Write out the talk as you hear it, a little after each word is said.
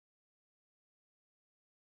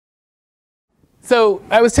So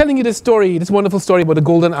I was telling you this story, this wonderful story about the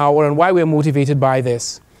golden hour and why we're motivated by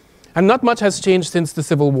this. And not much has changed since the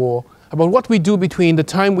Civil War about what we do between the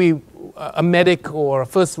time a medic or a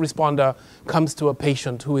first responder comes to a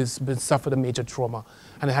patient who has suffered a major trauma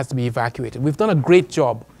and it has to be evacuated. We've done a great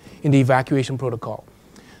job in the evacuation protocol.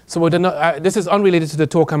 So this is unrelated to the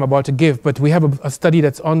talk I'm about to give, but we have a study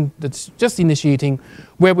that's just initiating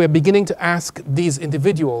where we're beginning to ask these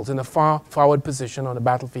individuals in a far forward position on the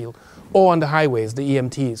battlefield or on the highways, the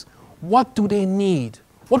EMTs, what do they need?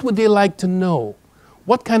 What would they like to know?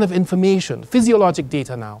 What kind of information, physiologic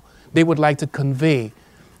data now, they would like to convey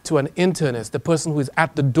to an internist, the person who is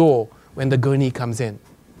at the door when the gurney comes in?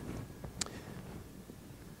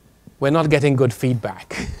 We're not getting good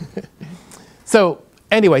feedback. So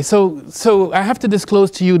anyway, so I have to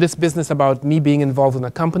disclose to you this business about me being involved in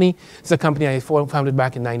a company. It's a company I founded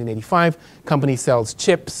back in 1985. Company sells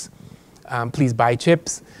chips. Please buy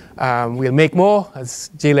chips. We'll make more, as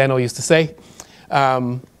Jay Leno used to say.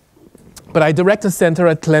 But I direct a center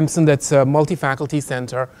at Clemson that's a multi-faculty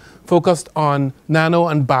center focused on nano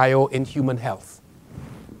and bio in human health.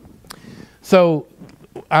 So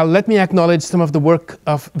let me acknowledge some of the work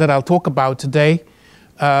that I'll talk about today.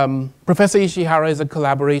 Professor Ishihara is a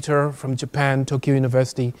collaborator from Japan, Tokyo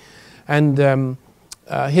University, and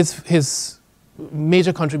his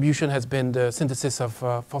major contribution has been the synthesis of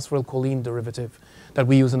phosphorylcholine derivative that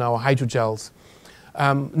we use in our hydrogels.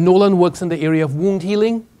 Nolan works in the area of wound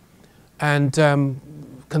healing and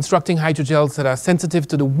constructing hydrogels that are sensitive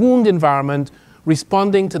to the wound environment,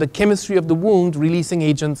 responding to the chemistry of the wound, releasing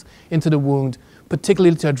agents into the wound,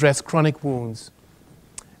 particularly to address chronic wounds.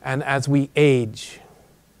 And as we age,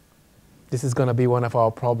 this is going to be one of our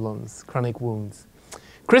problems, chronic wounds.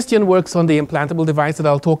 Christian works on the implantable device that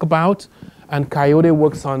I'll talk about, and Coyote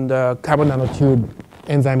works on the carbon nanotube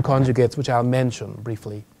enzyme conjugates, which I'll mention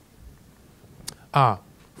briefly.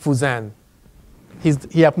 Fuzan.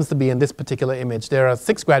 He happens to be in this particular image. There are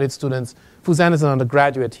 6 graduate students. Fuzan is an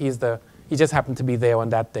undergraduate. He just happened to be there on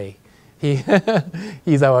that day.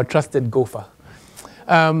 He's our trusted gopher.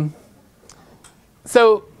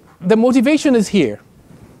 So the motivation is here.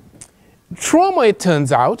 Trauma, it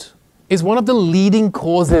turns out, is one of the leading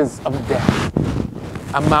causes of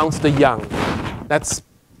death amongst the young. That's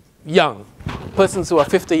young. Persons who are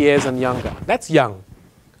 50 years and younger. That's young,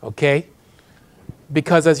 okay?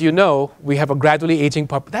 Because as you know, we have a gradually aging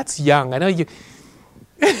population. That's young. I know you.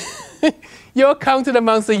 You're counted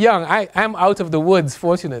amongst the young. I'm out of the woods,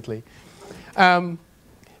 fortunately.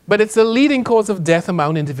 But it's a leading cause of death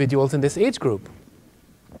among individuals in this age group.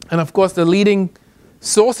 And of course, the leading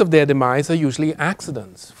source of their demise are usually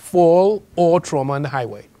accidents, fall, or trauma on the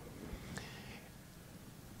highway.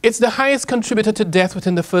 It's the highest contributor to death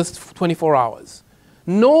within the first 24 hours.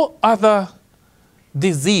 No other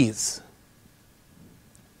disease.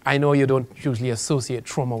 I know you don't usually associate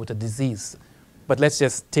trauma with a disease, but let's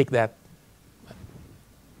just take that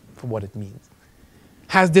for what it means.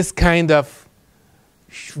 Has this kind of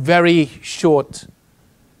very short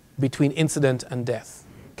between incident and death.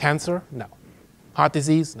 Cancer? No. Heart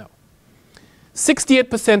disease? No.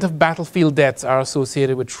 68% of battlefield deaths are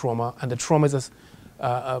associated with trauma, and the trauma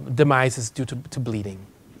demise is due to bleeding.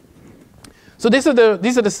 So these are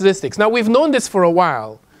the statistics. Now, we've known this for a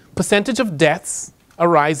while. Percentage of deaths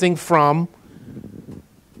arising from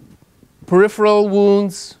peripheral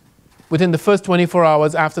wounds within the first 24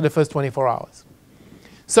 hours, after the first 24 hours.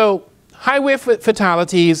 So highway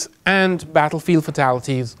fatalities and battlefield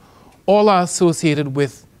fatalities all are associated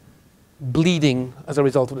with bleeding as a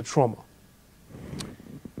result of the trauma.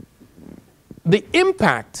 The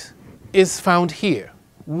impact is found here.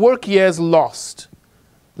 Work years lost,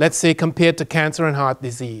 let's say compared to cancer and heart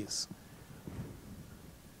disease.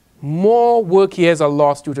 More work years are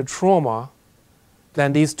lost due to trauma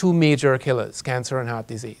than these two major killers, cancer and heart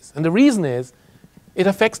disease. And the reason is it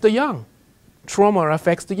affects the young. Trauma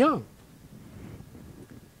affects the young.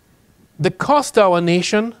 The cost to our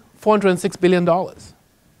nation, $406 billion.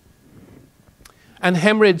 And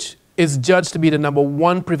hemorrhage is judged to be the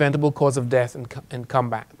 #1 preventable cause of death in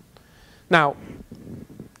combat. Now,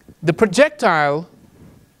 the projectile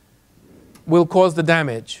will cause the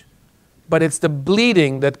damage, but it's the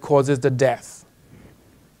bleeding that causes the death.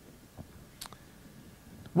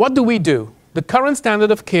 What do? The current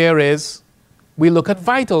standard of care is we look at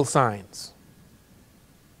vital signs.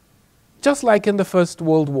 Just like in the First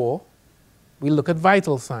World War, we look at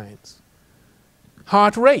vital signs.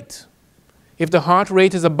 Heart rate. If the heart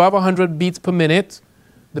rate is above 100 beats per minute,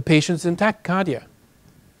 the patient's in tachycardia.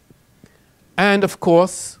 And of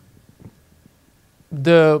course,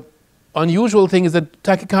 the unusual thing is that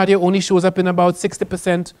tachycardia only shows up in about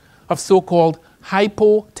 60% of so-called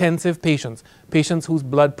hypotensive patients, patients whose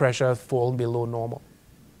blood pressure has fallen below normal.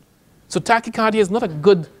 So tachycardia is not a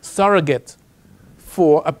good surrogate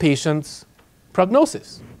for a patient's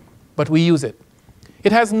prognosis, but we use it.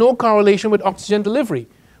 It has no correlation with oxygen delivery,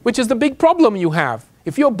 which is the big problem you have.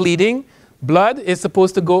 If you're bleeding, blood is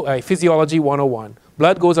supposed to go, physiology 101.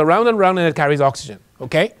 Blood goes around and around and it carries oxygen,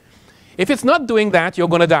 okay? If it's not doing that, you're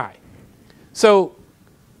going to die. So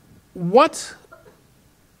what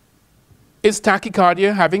is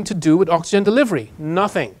tachycardia having to do with oxygen delivery?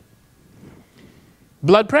 Nothing.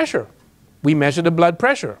 Blood pressure. We measure the blood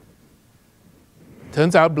pressure.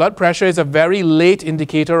 Turns out blood pressure is a very late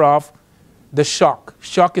indicator of the shock.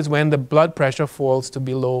 Shock is when the blood pressure falls to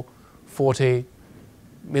below 40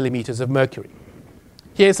 millimeters of mercury.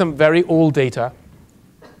 Here's some very old data.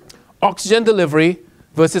 Oxygen delivery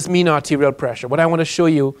versus mean arterial pressure. What I want to show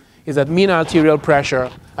you is that mean arterial pressure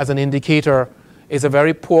as an indicator is a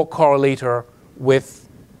very poor correlator with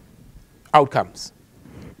outcomes.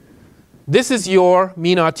 This is your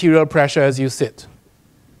mean arterial pressure as you sit,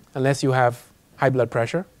 unless you have high blood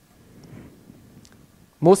pressure.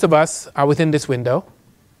 Most of us are within this window,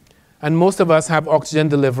 and most of us have oxygen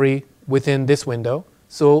delivery within this window.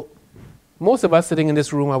 So most of us sitting in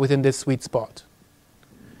this room are within this sweet spot.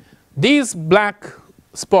 These black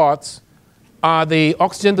spots are the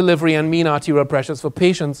oxygen delivery and mean arterial pressures for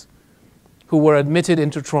patients who were admitted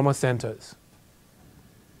into trauma centers.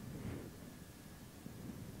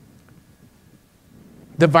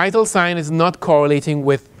 The vital sign is not correlating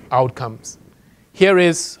with outcomes. Here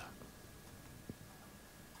is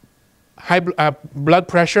high blood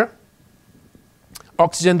pressure,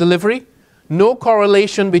 oxygen delivery, no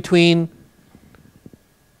correlation between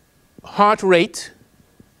heart rate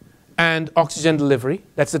and oxygen delivery.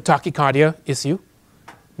 That's the tachycardia issue.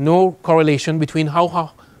 No correlation between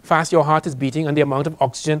how fast your heart is beating and the amount of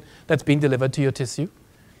oxygen that's being delivered to your tissue.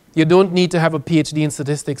 You don't need to have a PhD in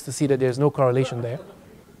statistics to see that there's no correlation there.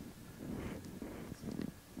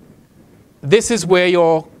 This is where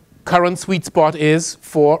your current sweet spot is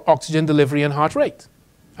for oxygen delivery and heart rate,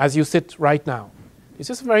 as you sit right now. It's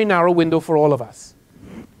just a very narrow window for all of us.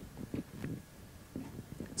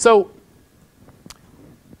 So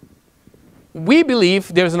we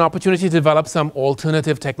believe there's an opportunity to develop some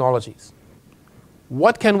alternative technologies.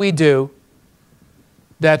 What can we do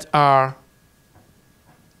that are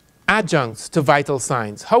adjuncts to vital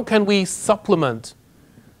signs? How can we supplement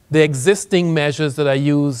the existing measures that are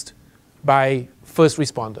used by first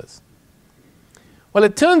responders? Well,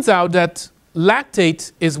 it turns out that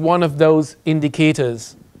lactate is one of those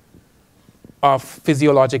indicators of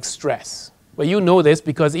physiologic stress. Well, you know this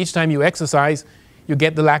because each time you exercise, you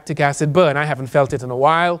get the lactic acid burn. I haven't felt it in a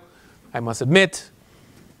while, I must admit.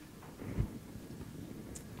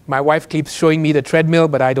 My wife keeps showing me the treadmill,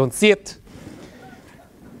 but I don't see it.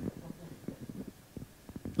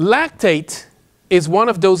 Lactate is one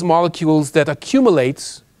of those molecules that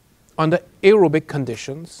accumulates under anaerobic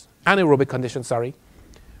conditions,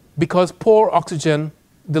 because poor oxygen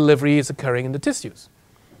delivery is occurring in the tissues.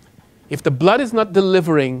 If the blood is not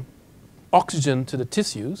delivering oxygen to the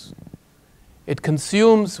tissues, it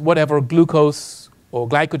consumes whatever glucose or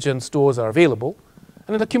glycogen stores are available,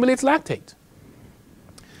 and it accumulates lactate.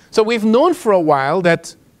 So we've known for a while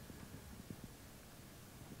that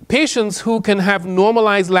patients who can have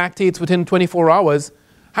normalized lactates within 24 hours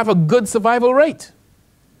have a good survival rate.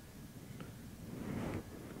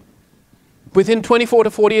 Within 24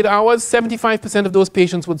 to 48 hours, 75% of those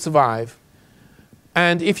patients would survive.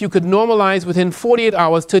 And if you could normalize within 48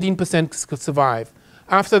 hours, 13% could survive.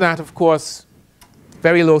 After that, of course,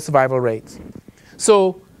 very low survival rates.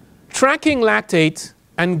 So tracking lactate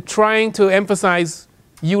and trying to emphasize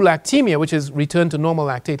eulactemia, which is return to normal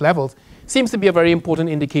lactate levels, seems to be a very important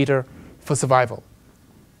indicator for survival.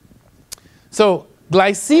 So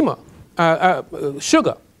glycemia,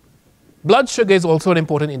 sugar. Blood sugar is also an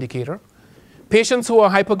important indicator. Patients who are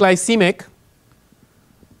hypoglycemic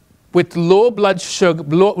with low blood sugar,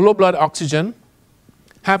 low blood oxygen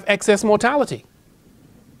have excess mortality.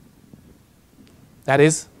 That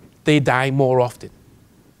is, they die more often.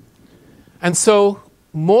 And so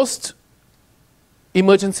most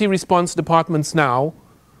emergency response departments now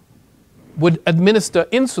would administer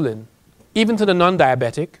insulin, even to the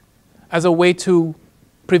non-diabetic, as a way to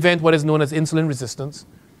prevent what is known as insulin resistance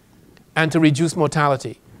and to reduce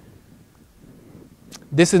mortality.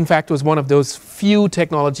 This, in fact, was one of those few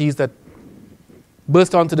technologies that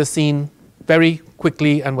burst onto the scene very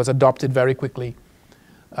quickly and was adopted very quickly.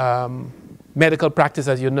 Medical practice,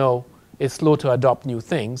 as you know, is slow to adopt new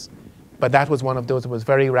things, but that was one of those that was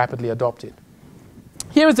very rapidly adopted.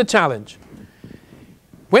 Here is the challenge.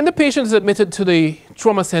 When the patient is admitted to the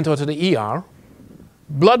trauma center or to the ER,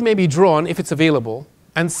 blood may be drawn, if it's available,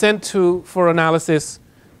 and sent for analysis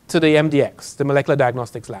to the MDX, the molecular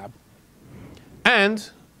diagnostics lab. And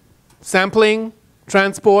sampling,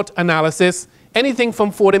 transport, analysis, anything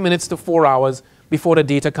from 40 minutes to 4 hours before the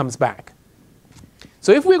data comes back.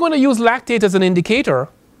 So if we're going to use lactate as an indicator,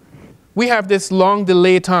 we have this long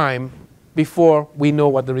delay time before we know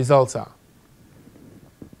what the results are.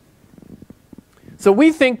 So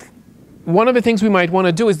we think one of the things we might want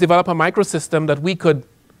to do is develop a microsystem that we could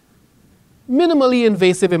minimally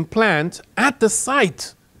invasive implant at the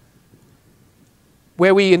site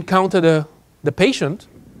where we encounter the patient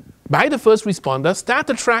by the first responder, start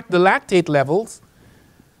to track the lactate levels,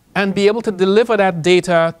 and be able to deliver that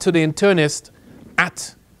data to the internist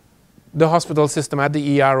at the hospital system, at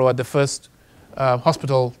the ER, or at the first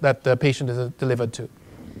hospital that the patient is delivered to.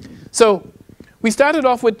 So we started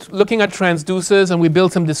off with looking at transducers, and we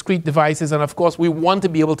built some discrete devices, and of course we want to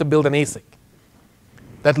be able to build an ASIC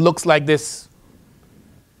that looks like this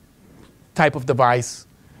type of device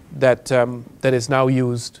that, that is now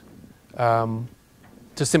used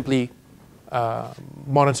to simply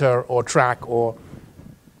monitor or track or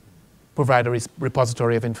provide a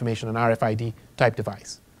repository of information, an RFID type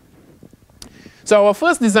device. So our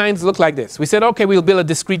first designs look like this. We said, okay, we'll build a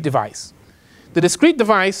discrete device. The discrete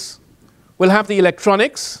device will have the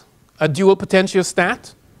electronics, a dual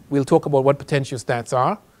potentiostat. We'll talk about what potentiostats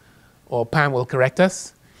are, or Pam will correct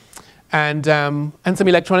us. And some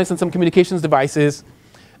electronics and some communications devices.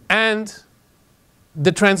 And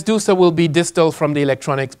the transducer will be distal from the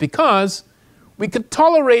electronics because we could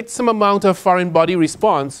tolerate some amount of foreign body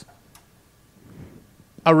response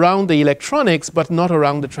around the electronics, but not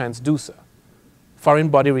around the transducer. Foreign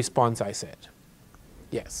body response, I said.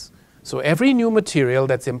 Yes. So every new material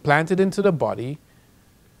that's implanted into the body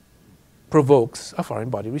provokes a foreign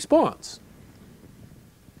body response,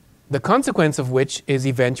 the consequence of which is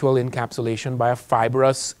eventual encapsulation by a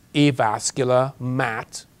fibrous avascular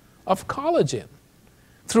mat of collagen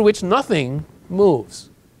through which nothing moves.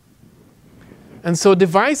 And so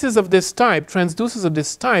devices of this type, transducers of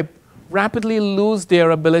this type, rapidly lose their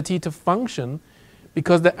ability to function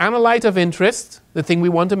because the analyte of interest, the thing we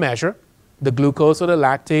want to measure, the glucose or the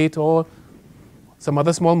lactate or some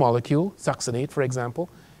other small molecule, succinate for example,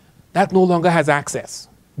 that no longer has access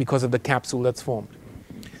because of the capsule that's formed.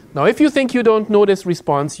 Now if you think you don't know this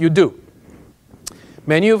response, you do.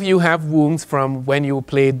 Many of you have wounds from when you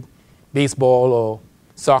played baseball or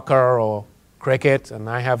soccer or cricket, and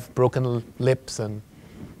I have broken lips and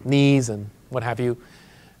knees and what have you.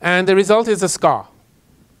 And the result is a scar.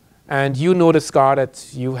 And you know the scar that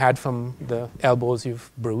you had from the elbows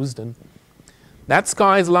you've bruised. And that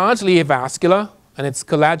scar is largely avascular and it's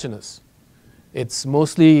collagenous. It's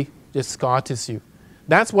mostly just scar tissue.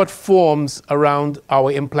 That's what forms around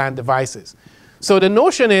our implant devices. So the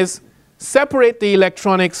notion is separate the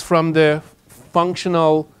electronics from the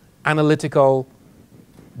functional, analytical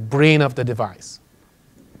brain of the device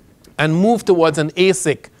and move towards an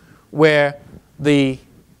ASIC where the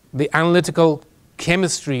analytical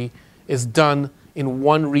chemistry is done in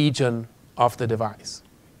one region of the device.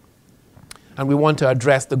 And we want to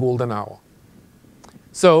address the golden hour.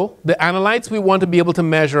 So the analytes we want to be able to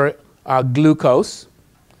measure are glucose.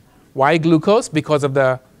 Why glucose? Because of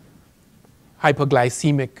the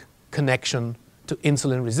hypoglycemic connection to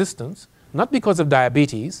insulin resistance. Not because of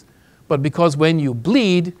diabetes, but because when you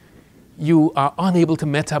bleed, you are unable to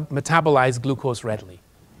metabolize glucose readily.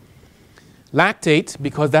 Lactate,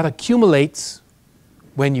 because that accumulates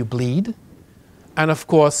when you bleed. And of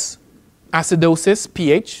course, acidosis,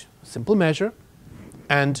 pH, simple measure,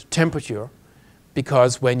 and temperature,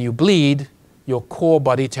 because when you bleed, your core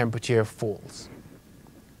body temperature falls.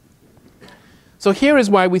 So here is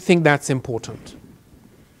why we think that's important.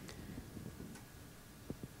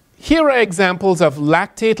 Here are examples of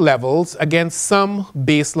lactate levels against some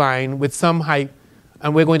baseline with some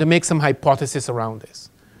and we're going to make some hypothesis around this.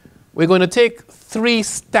 We're going to take 3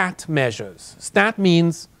 stat measures. Stat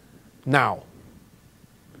means now.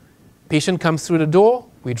 Patient comes through the door,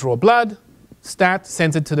 we draw blood, stat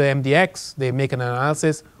sends it to the MDX, they make an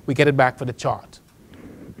analysis, we get it back for the chart.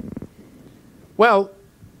 Well,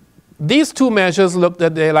 these 2 measures look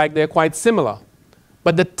that they're quite similar,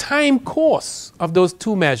 but the time course of those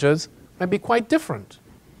 2 measures might be quite different.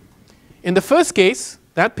 In the first case,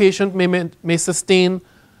 that patient may sustain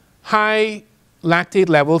high lactate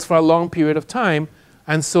levels for a long period of time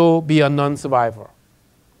and so be a non-survivor.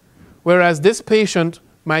 Whereas this patient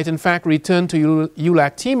might in fact return to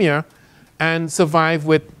eulactemia and survive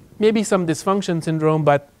with maybe some dysfunction syndrome,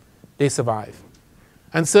 but they survive.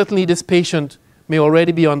 And certainly this patient may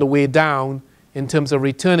already be on the way down in terms of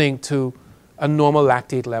returning to a normal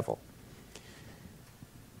lactate level.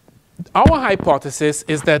 Our hypothesis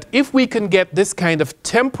is that if we can get this kind of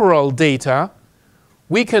temporal data,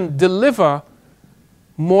 we can deliver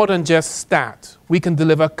more than just stat. We can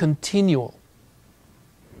deliver continual.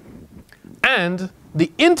 And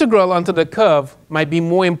the integral onto the curve might be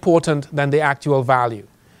more important than the actual value.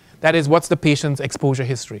 That is, what's the patient's exposure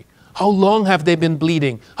history? How long have they been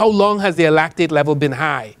bleeding? How long has their lactate level been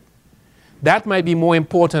high? That might be more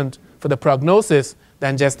important for the prognosis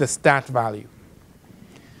than just the stat value.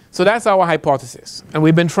 So that's our hypothesis. And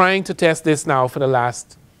we've been trying to test this now for the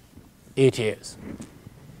last 8 years.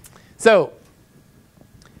 So,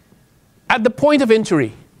 at the point of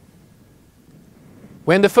injury,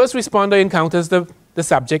 when the first responder encounters the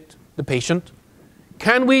subject, the patient,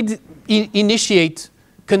 can we initiate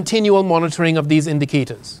continual monitoring of these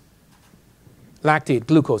indicators? Lactate,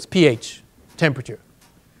 glucose, pH, temperature.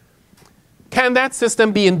 Can that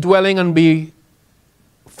system be indwelling and be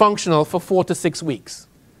functional for 4 to 6 weeks?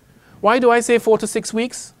 Why do I say 4 to 6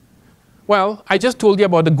 weeks? Well, I just told you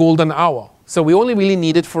about the golden hour. So we only really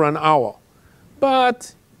need it for an hour.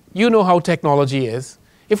 But you know how technology is.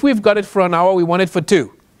 If we've got it for an hour, we want it for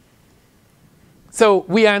 2. So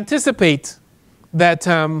we anticipate that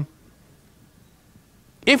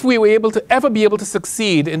if we were ever be able to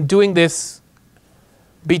succeed in doing this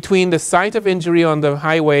between the site of injury on the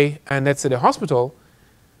highway and, let's say, the hospital,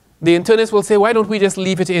 the internist will say, why don't we just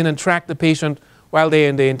leave it in and track the patient while they're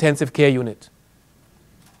in the intensive care unit?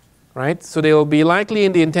 Right? So they'll be likely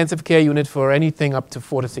in the intensive care unit for anything up to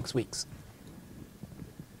 4 to 6 weeks.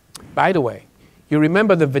 By the way, you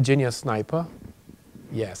remember the Virginia sniper?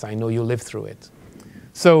 Yes, I know you lived through it.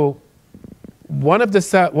 So one of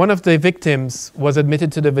the victims was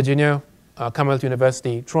admitted to the Virginia Commonwealth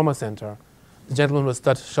University Trauma Center. The gentleman was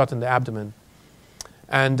shot in the abdomen.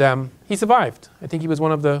 And he survived. I think he was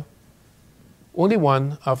only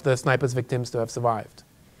one of the sniper's victims to have survived.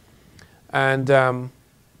 And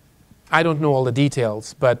I don't know all the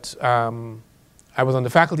details, but I was on the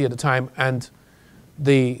faculty at the time, and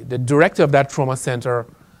the director of that trauma center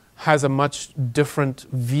has a much different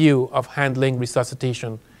view of handling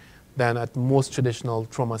resuscitation than at most traditional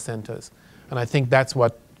trauma centers. And I think that's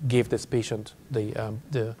what gave this patient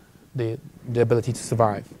the ability to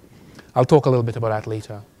survive. I'll talk a little bit about that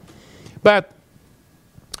later. But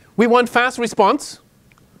we want fast response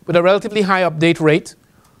with a relatively high update rate,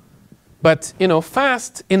 but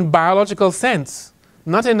fast in biological sense,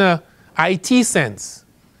 not in a IT sense.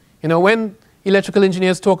 When electrical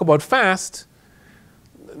engineers talk about fast,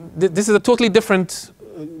 this is a totally different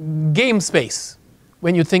game space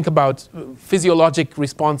when you think about physiologic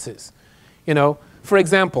responses. For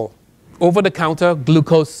example, over-the-counter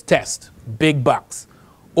glucose test, big bucks.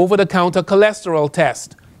 Over-the-counter cholesterol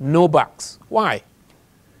test, no bucks. Why?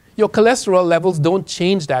 Your cholesterol levels don't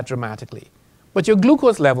change that dramatically, but your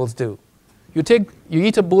glucose levels do. You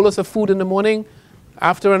eat a bolus of food in the morning,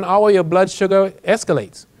 after an hour your blood sugar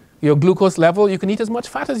escalates. Your glucose level, you can eat as much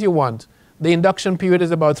fat as you want. The induction period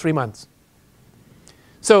is about 3 months.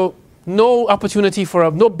 So no opportunity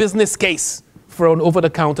no business case for an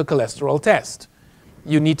over-the-counter cholesterol test.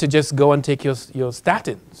 You need to just go and take your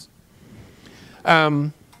statins.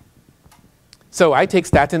 So I take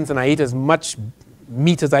statins and I eat as much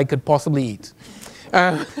meat as I could possibly eat.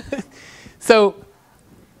 So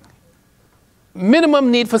minimum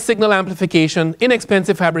need for signal amplification,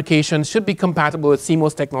 inexpensive fabrication, should be compatible with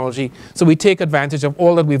CMOS technology. So we take advantage of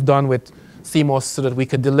all that we've done with CMOS so that we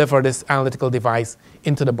could deliver this analytical device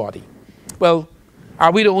into the body. Well,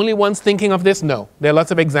 are we the only ones thinking of this? No. There are lots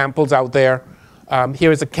of examples out there.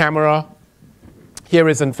 Here is a camera. Here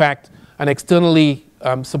is, in fact, an externally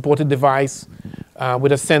supported device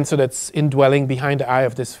with a sensor that's indwelling behind the eye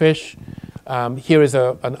of this fish. Here is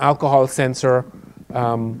an alcohol sensor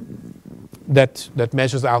that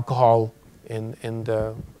measures alcohol in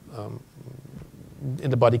the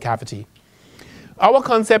body cavity. Our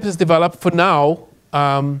concept is developed for now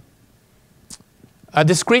a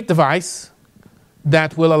discrete device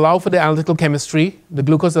that will allow for the analytical chemistry, the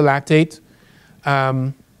glucose, the lactate.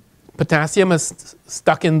 Potassium is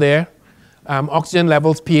stuck in there, oxygen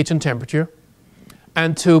levels, pH, and temperature.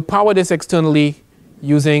 And to power this externally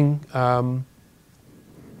using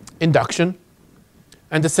induction,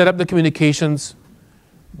 and to set up the communications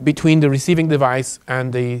between the receiving device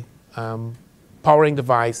and the powering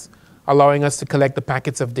device, allowing us to collect the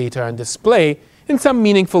packets of data and display in some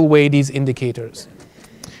meaningful way these indicators.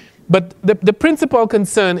 But the principal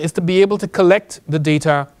concern is to be able to collect the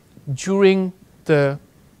data during the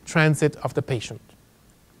transit of the patient.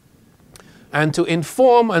 and to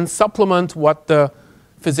inform and supplement what the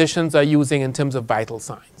physicians are using in terms of vital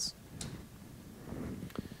signs.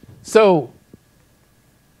 So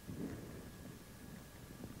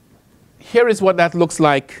here is what that looks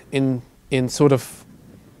like in sort of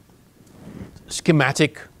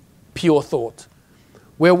schematic, pure thought.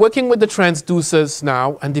 We're working with the transducers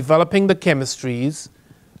now and developing the chemistries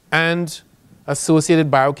and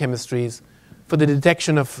associated biochemistries for the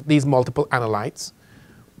detection of these multiple analytes,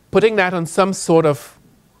 putting that on some sort of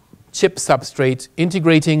chip substrate,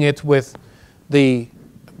 integrating it with the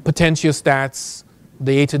potentiostats,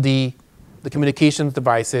 the A to D, the communications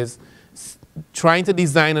devices, trying to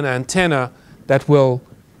design an antenna that will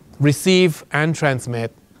receive and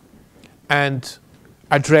transmit and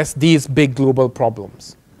address these big global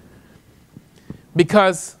problems.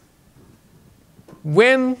 Because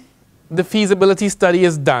when the feasibility study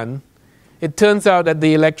is done, it turns out that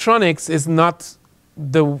the electronics is not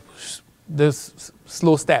the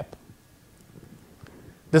slow step.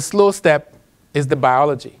 The slow step is the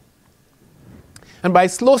biology. And by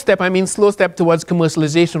slow step, I mean slow step towards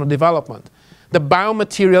commercialization or development. The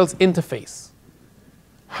biomaterials interface.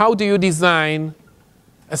 How do you design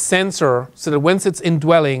a sensor so that once it's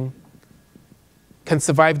indwelling, can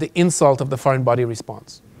survive the insult of the foreign body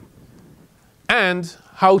response? And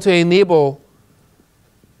how to enable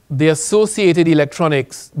the associated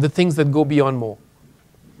electronics, the things that go beyond more.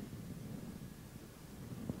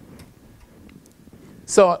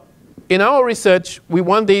 So in our research, we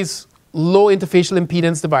want these low interfacial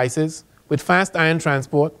impedance devices with fast ion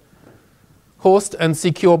transport, host and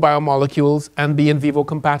secure biomolecules, and be in vivo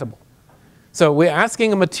compatible. So we're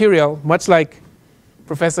asking a material, much like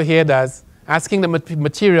Professor here does, asking the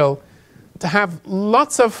material to have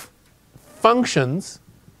lots of functions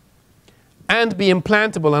and be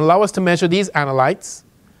implantable and allow us to measure these analytes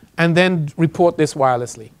and then report this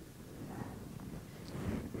wirelessly.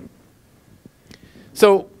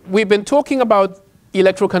 So we've been talking about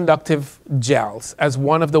electroconductive gels as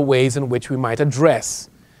one of the ways in which we might address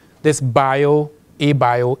this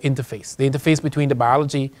bio-abio interface, the interface between the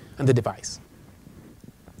biology and the device.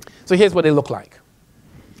 So here's what they look like.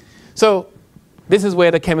 So this is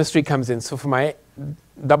where the chemistry comes in. So for my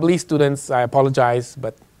EE students, I apologize,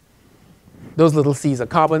 but those little C's are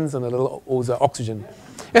carbons and the little O's are oxygen.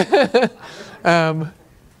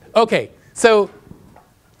 Okay, so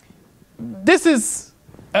this is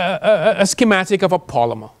a schematic of a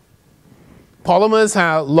polymer. Polymers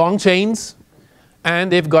have long chains,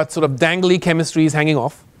 and they've got sort of dangly chemistries hanging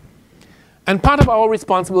off. And part of our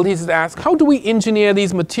responsibility is to ask, how do we engineer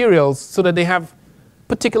these materials so that they have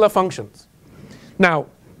particular functions? Now,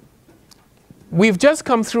 we've just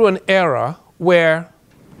come through an era where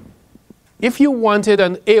if you wanted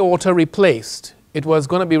an aorta replaced, it was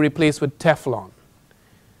going to be replaced with Teflon.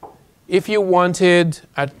 If you wanted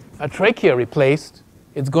a trachea replaced,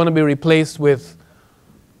 it's going to be replaced with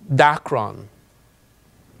Dacron.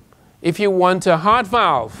 If you want a heart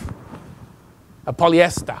valve, a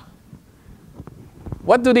polyester.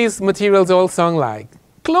 What do these materials all sound like?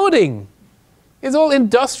 Clothing. It's all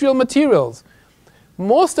industrial materials.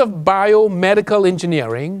 Most of biomedical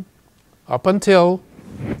engineering, up until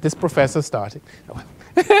this professor started,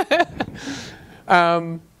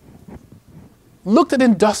 looked at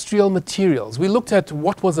industrial materials. We looked at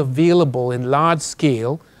what was available in large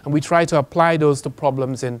scale, and we tried to apply those to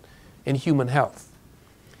problems in human health.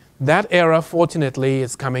 That era, fortunately,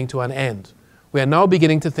 is coming to an end. We are now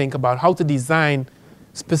beginning to think about how to design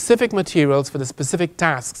specific materials for the specific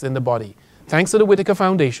tasks in the body. Thanks to the Whitaker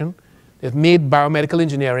Foundation, they've made biomedical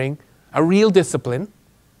engineering a real discipline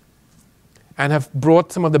and have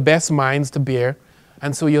brought some of the best minds to bear.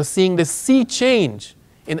 And so you're seeing this sea change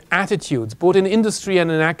in attitudes, both in industry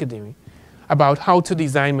and in academia, about how to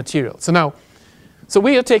design materials. So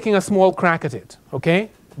we are taking a small crack at it,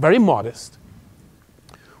 okay? Very modest.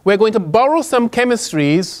 We're going to borrow some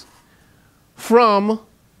chemistries from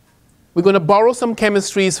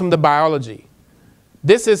the biology.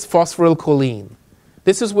 This is phosphorylcholine.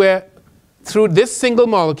 This is where, through this single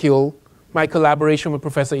molecule, my collaboration with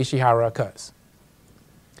Professor Ishihara occurs.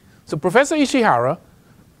 So Professor Ishihara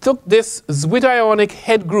took this zwitterionic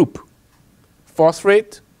head group,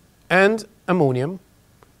 phosphate and ammonium,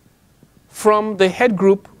 from the head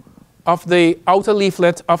group of the outer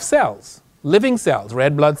leaflet of cells. Living cells,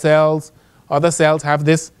 red blood cells, other cells have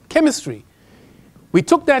this chemistry. We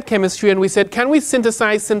took that chemistry and we said, can we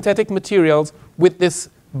synthesize synthetic materials with this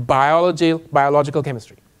biological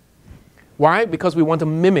chemistry? Why? Because we want to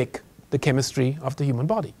mimic the chemistry of the human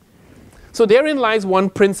body. So therein lies one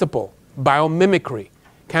principle, biomimicry.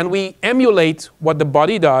 Can we emulate what the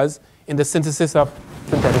body does in the synthesis of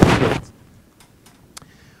synthetic materials?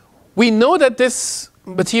 We know that this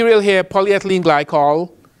material here, polyethylene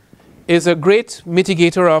glycol, is a great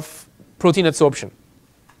mitigator of protein adsorption.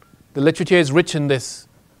 The literature is rich in this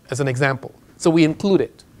as an example. So we include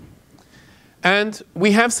it. And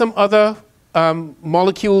we have some other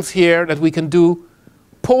molecules here that we can do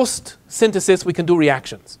post-synthesis. We can do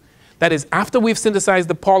reactions. That is, after we've synthesized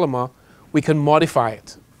the polymer, we can modify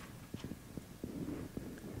it.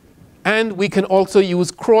 And we can also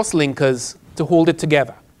use cross-linkers to hold it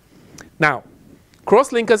together. Now,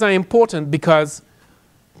 cross-linkers are important because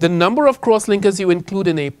the number of cross-linkers you include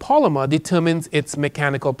in a polymer determines its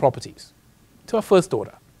mechanical properties to a first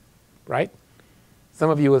order, right? Some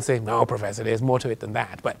of you will say, no, Professor, there's more to it than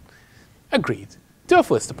that. But agreed, to a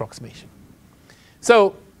first approximation.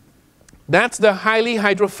 So that's the highly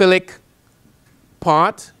hydrophilic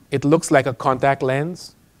part. It looks like a contact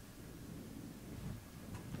lens.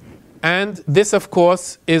 And this, of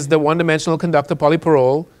course, is the one-dimensional conductor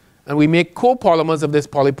polypyrrole. And we make copolymers of this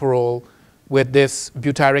polypyrrole with this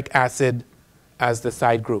butyric acid as the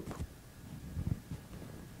side group.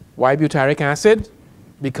 Why butyric acid?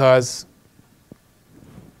 Because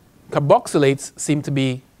carboxylates seem to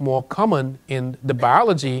be more common in the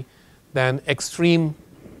biology than extreme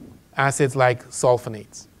acids like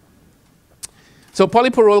sulfonates. So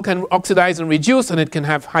polypyrrole can oxidize and reduce, and it can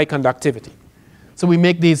have high conductivity. So we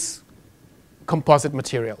make these composite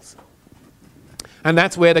materials. And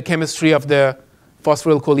that's where the chemistry of the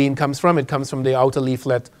phosphorylcholine comes from. It comes from the outer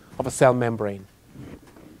leaflet of a cell membrane.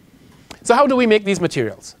 So how do we make these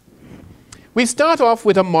materials? We start off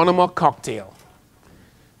with a monomer cocktail.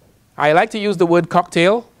 I like to use the word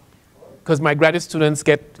cocktail because my graduate students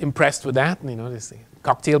get impressed with that. You know, they say,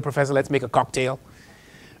 cocktail, professor, let's make a cocktail.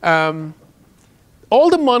 All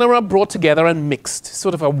the monomer are brought together and mixed,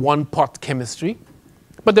 sort of a one-pot chemistry,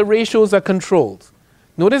 but the ratios are controlled.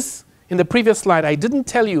 Notice in the previous slide, I didn't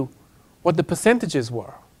tell you what the percentages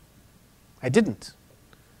were. I didn't.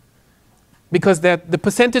 Because the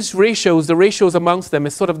percentage ratios, the ratios amongst them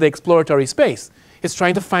is sort of the exploratory space. It's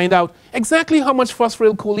trying to find out exactly how much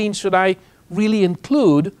phosphorylcholine should I really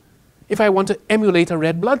include if I want to emulate a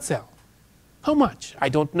red blood cell. How much? I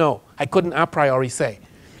don't know. I couldn't a priori say.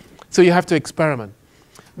 So you have to experiment.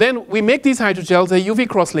 Then we make these hydrogels. They're UV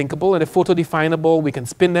cross-linkable and they're photodefinable. We can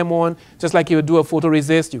spin them on, just like you would do a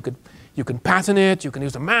photoresist. You can pattern it. You can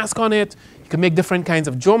use a mask on it. You can make different kinds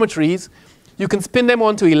of geometries. You can spin them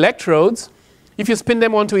onto electrodes. If you spin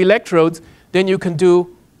them onto electrodes, then you can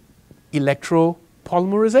do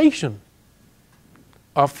electropolymerization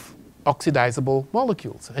of oxidizable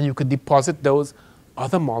molecules. And you could deposit those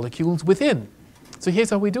other molecules within. So here's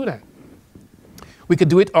how we do that. We could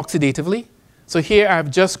do it oxidatively. So here I've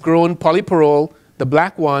just grown polypyrrole, the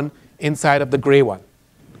black one, inside of the gray one.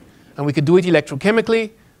 And we could do it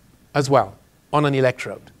electrochemically as well on an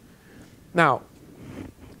electrode. Now,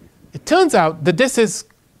 it turns out that this is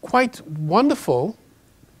quite wonderful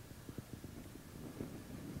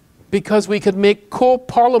because we could make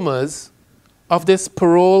copolymers of this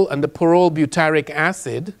pyrrole and the pyrrole butyric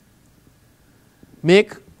acid,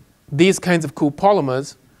 make these kinds of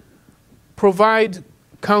copolymers, provide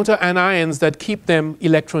counter anions that keep them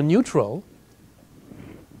electroneutral,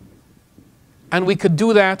 and we could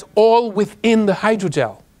do that all within the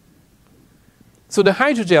hydrogel. So the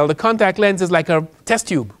hydrogel, the contact lens, is like a test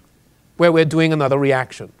tube where we're doing another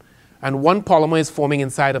reaction, and one polymer is forming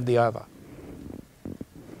inside of the other.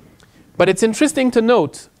 But it's interesting to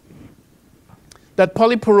note that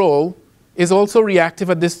polypyrrole is also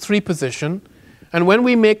reactive at this 3 position, and when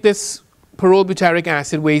we make this pyrrole butyric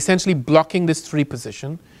acid, we're essentially blocking this 3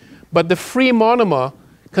 position, but the free monomer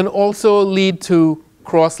can also lead to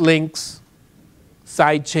cross links,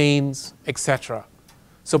 side chains, etc.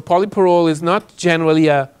 So polypyrrole is not generally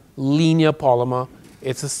a linear polymer.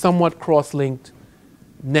 It's a somewhat cross-linked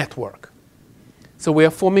network. So we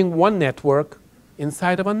are forming one network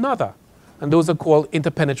inside of another, and those are called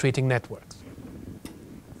interpenetrating networks.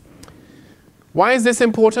 Why is this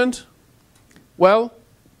important? Well,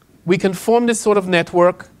 we can form this sort of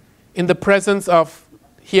network in the presence of,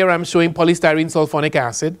 here I'm showing polystyrene sulfonic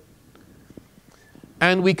acid,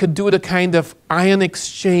 and we could do the kind of ion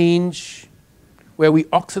exchange where we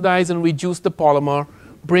oxidize and reduce the polymer,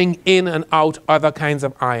 bring in and out other kinds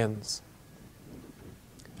of ions.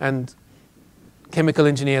 And chemical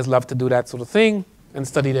engineers love to do that sort of thing and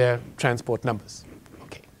study their transport numbers.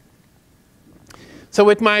 Okay. So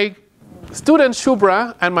with my student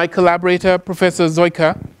Shubhra and my collaborator Professor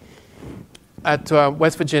Zoika at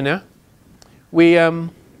West Virginia, we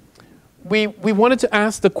wanted to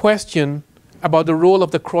ask the question about the role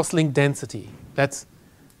of the cross-link density. That's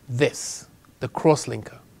this, the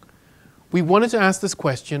cross-linker. We wanted to ask this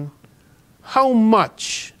question how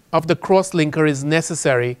much of the cross-linker is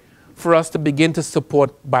necessary for us to begin to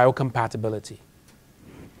support biocompatibility.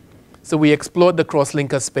 So we explored the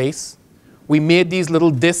cross-linker space. We made these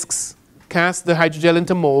little discs, cast the hydrogel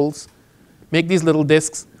into molds, make these little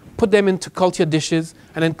discs, put them into culture dishes,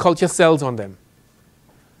 and then culture cells on them.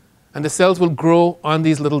 And the cells will grow on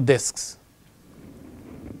these little discs.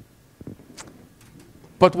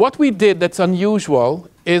 But what we did that's unusual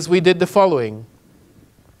is we did the following.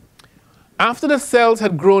 After the cells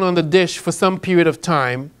had grown on the dish for some period of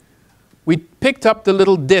time, we picked up the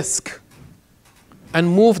little disc and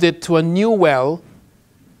moved it to a new well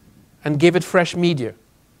and gave it fresh media.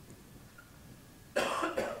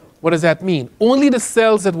 What does that mean? Only the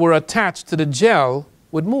cells that were attached to the gel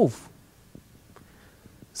would move.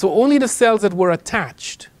 So only the cells that were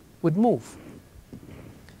attached would move.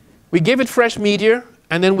 We gave it fresh media,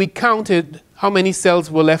 and then we counted how many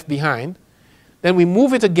cells were left behind. Then we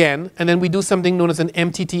move it again, and then we do something known as an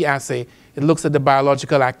MTT assay. It looks at the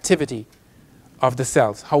biological activity of the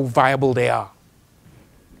cells, how viable they are.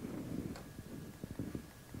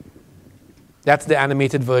 That's the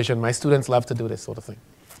animated version. My students love to do this sort of thing.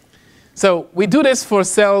 So we do this for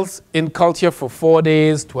cells in culture for 4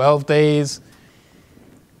 days, 12 days,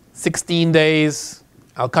 16 days.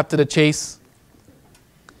 I'll cut to the chase.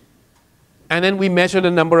 And then we measure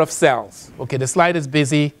the number of cells. OK, the slide is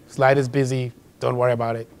busy. Slide is busy. Don't worry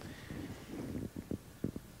about it.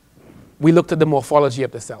 We looked at the morphology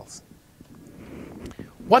of the cells.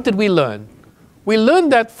 What did we learn? We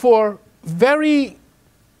learned that for very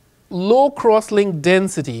low cross-link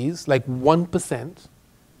densities, like 1%,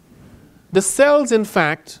 the cells, in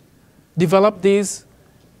fact, develop these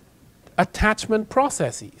attachment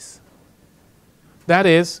processes. That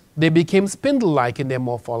is, they became spindle-like in their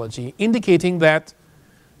morphology, indicating that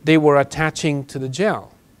they were attaching to the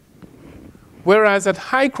gel. Whereas at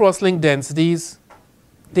high cross-link densities,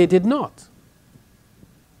 they did not.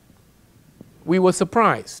 We were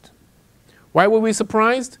surprised. Why were we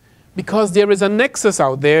surprised? Because there is a nexus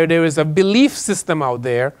out there, there is a belief system out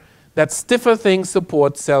there that stiffer things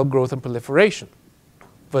support cell growth and proliferation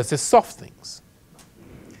versus soft things.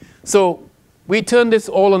 So we turned this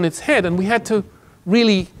all on its head, and we had to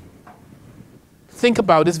really think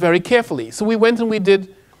about this very carefully. So we went and we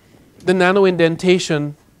did the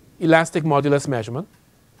nanoindentation elastic modulus measurement.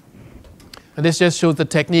 And this just shows the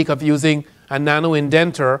technique of using a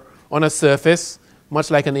nanoindenter on a surface, much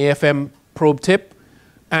like an AFM probe tip,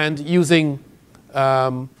 and using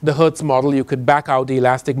the Hertz model, you could back out the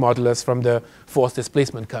elastic modulus from the force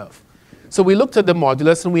displacement curve. So we looked at the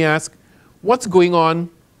modulus and we asked, what's going on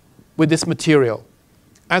with this material?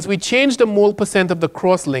 As we change the mole percent of the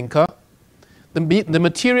cross-linker, the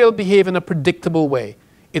material behaves in a predictable way.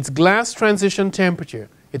 Its glass transition temperature,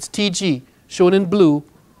 its TG, shown in blue,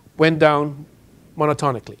 went down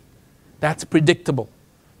monotonically. That's predictable.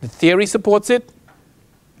 The theory supports it,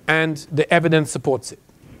 and the evidence supports it.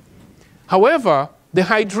 However, the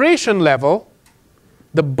hydration level,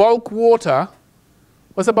 the bulk water,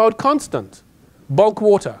 was about constant. Bulk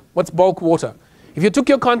water. What's bulk water? If you took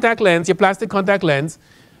your contact lens, your plastic contact lens,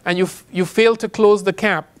 and you failed to close the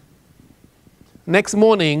cap, next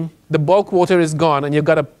morning, the bulk water is gone, and you've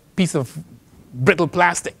got a piece of brittle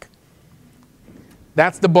plastic.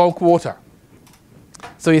 That's the bulk water.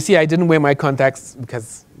 So you see, I didn't wear my contacts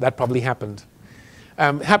because that probably happened.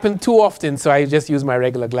 Happened too often, so I just use my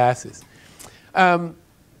regular glasses. The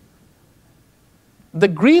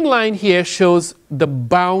green line here shows the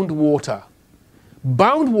bound water.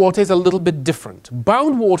 Bound water is a little bit different.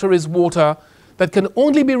 Bound water is water that can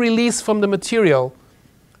only be released from the material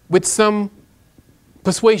with some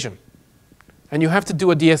persuasion. And you have to do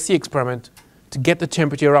a DSC experiment to get the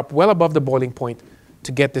temperature up well above the boiling point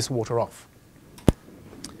to get this water off.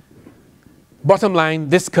 Bottom line,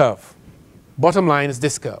 this curve. Bottom line is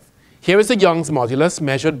this curve. Here is the Young's modulus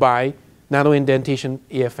measured by nanoindentation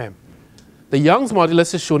AFM. The Young's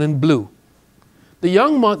modulus is shown in blue. The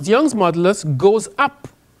Young's modulus goes up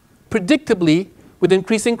predictably with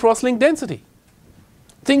increasing cross-link density.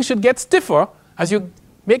 Things should get stiffer as you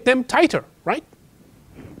make them tighter, right?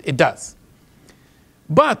 It does.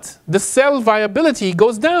 But the cell viability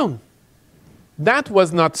goes down. That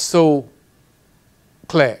was not so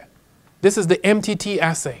clear. This is the MTT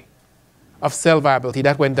assay of cell viability.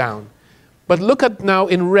 That went down. But look at now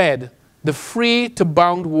in red, the free to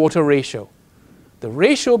bound water ratio. The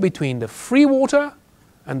ratio between the free water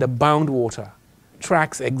and the bound water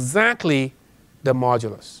tracks exactly the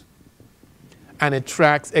modulus. And it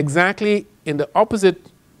tracks exactly in the opposite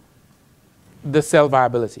the cell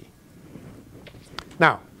viability.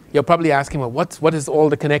 Now, you're probably asking, well, what is all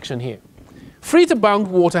the connection here? Free to bound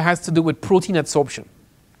water has to do with protein adsorption.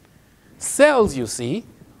 Cells, you see,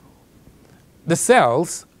 the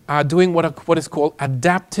cells are doing what is called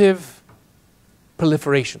adaptive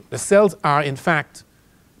proliferation. The cells are, in fact,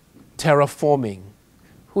 terraforming.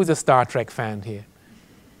 Who's a Star Trek fan here?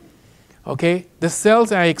 Okay, the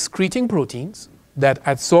cells are excreting proteins that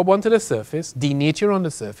adsorb onto the surface, denature on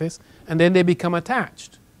the surface, and then they become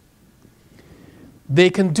attached.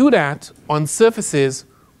 They can do that on surfaces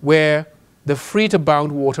where the free to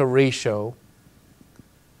bound water ratio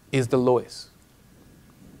is the lowest,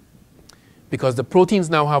 because the proteins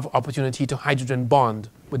now have opportunity to hydrogen bond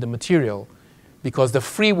with the material because the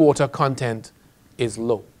free water content is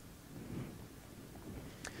low.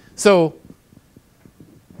 So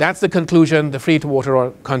that's the conclusion, the free to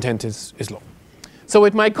water content is low. So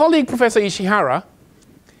with my colleague, Professor Ishihara,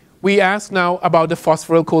 we asked now about the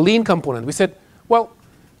phosphorylcholine component. We said, well,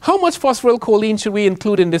 how much phosphorylcholine should we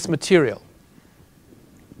include in this material?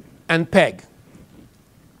 And PEG.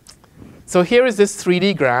 So here is this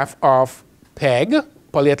 3D graph of PEG,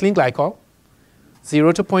 polyethylene glycol,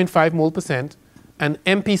 0 to 0.5 mole percent, and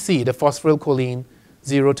MPC, the phosphorylcholine,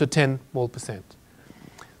 0 to 10 mole percent.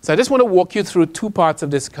 So I just want to walk you through two parts of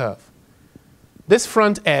this curve. This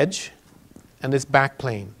front edge and this back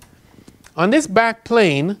plane. On this back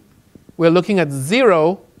plane, we're looking at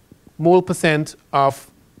 0 mole percent of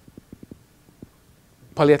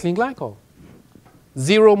polyethylene glycol.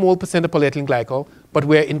 0 mole percent of polyethylene glycol, but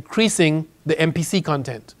we're increasing the MPC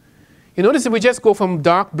content. You notice if we just go from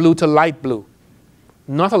dark blue to light blue,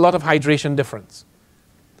 not a lot of hydration difference.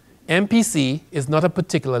 MPC is not a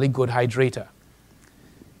particularly good hydrator.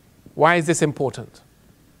 Why is this important?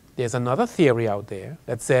 There's another theory out there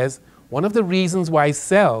that says one of the reasons why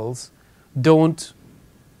cells don't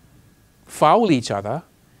foul each other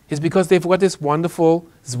is because they've got this wonderful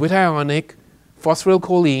zwitterionic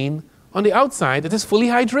phosphorylcholine on the outside that is fully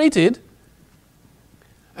hydrated,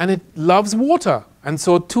 and it loves water. And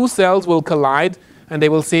so two cells will collide, and they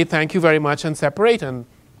will say thank you very much and separate, and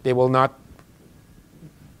they will not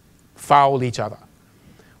foul each other.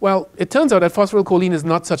 Well, it turns out that phosphorylcholine is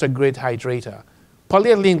not such a great hydrator.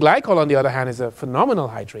 Polyethylene glycol, on the other hand, is a phenomenal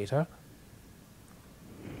hydrator.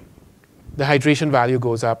 The hydration value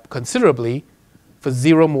goes up considerably for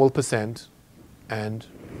 0 mole percent, and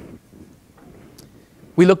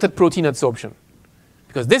we looked at protein adsorption,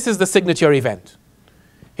 because this is the signature event.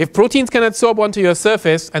 If proteins can adsorb onto your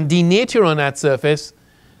surface and denature on that surface,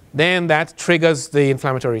 then that triggers the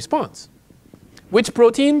inflammatory response. Which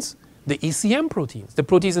proteins? The ECM proteins, the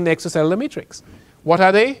proteins in the extracellular matrix. What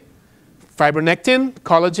are they? Fibronectin,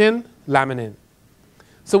 collagen, laminin.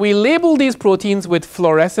 So we label these proteins with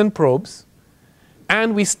fluorescent probes,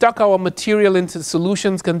 and we stuck our material into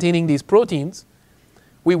solutions containing these proteins.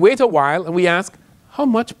 We wait a while and we ask, how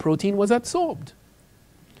much protein was adsorbed?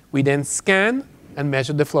 We then scan and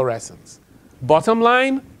measure the fluorescence. Bottom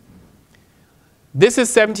line, this is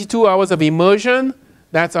 72 hours of immersion.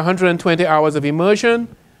 That's 120 hours of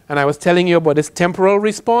immersion. And I was telling you about this temporal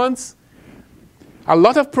response. A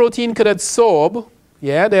lot of protein could adsorb.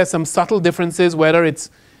 Yeah, there are some subtle differences, whether it's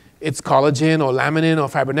collagen or laminin or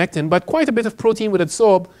fibronectin, but quite a bit of protein would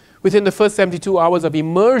adsorb within the first 72 hours of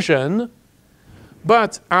immersion.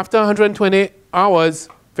 But after 120 hours,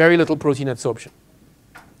 very little protein adsorption.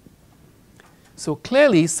 So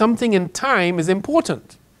clearly, something in time is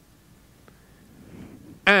important.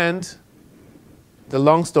 And the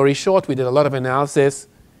long story short, we did a lot of analysis.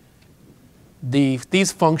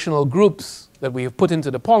 These functional groups that we have put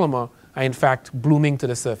into the polymer are in fact blooming to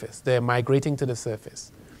the surface. They're migrating to the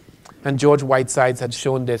surface. And George Whitesides had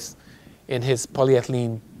shown this in his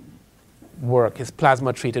polyethylene work, his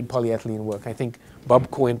plasma-treated polyethylene work. I think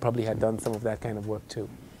Bob Cohen probably had done some of that kind of work too.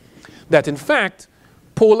 That in fact,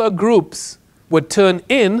 polar groups would turn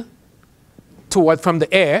in from the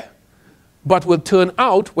air, but will turn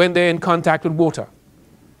out when they're in contact with water.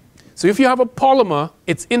 So if you have a polymer,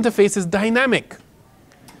 its interface is dynamic.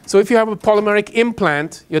 So if you have a polymeric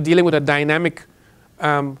implant, you're dealing with a dynamic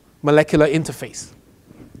molecular interface.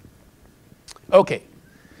 Okay,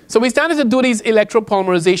 so we started to do these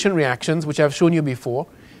electropolymerization reactions, which I've shown you before.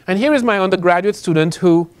 And here is my undergraduate student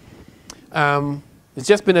who has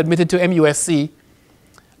just been admitted to MUSC.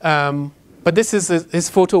 But this is his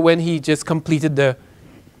photo when he just completed the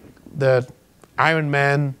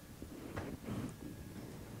Ironman.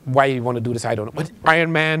 Why you want to do this, I don't know. But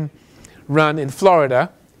Ironman run in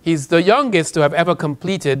Florida. He's the youngest to have ever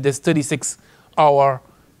completed this 36-hour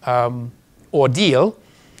ordeal.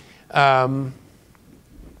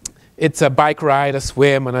 It's a bike ride, a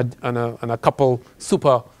swim, and a couple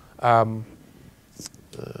super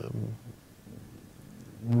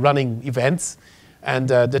running events. And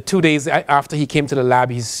the 2 days after he came to the lab,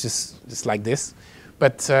 he's just like this.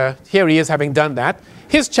 But here he is having done that.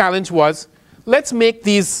 His challenge was, let's make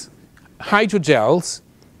these hydrogels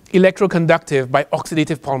electroconductive by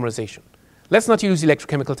oxidative polymerization. Let's not use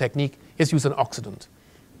electrochemical technique, let's use an oxidant.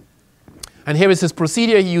 And here is his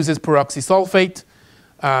procedure. He uses peroxysulfate,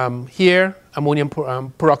 here ammonium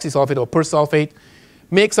peroxysulfate or persulfate,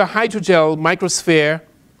 makes a hydrogel microsphere,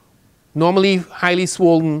 normally highly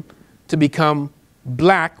swollen, to become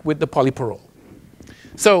black with the polypyrrole.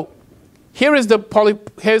 So here is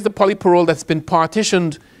here's the polypyrrole that's been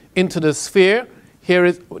partitioned into the sphere. Here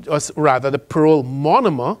is, or rather, the pyrrole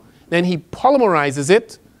monomer. Then he polymerizes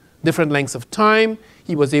it, different lengths of time.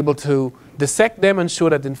 He was able to dissect them and show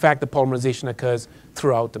that, in fact, the polymerization occurs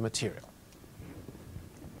throughout the material.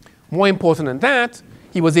 More important than that,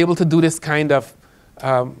 he was able to do this kind of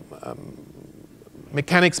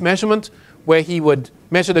mechanics measurement where he would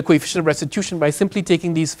measure the coefficient of restitution by simply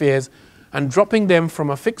taking these spheres and dropping them from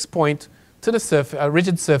a fixed point to the surface, a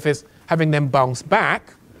rigid surface, having them bounce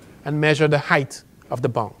back and measure the height of the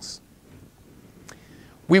bounce.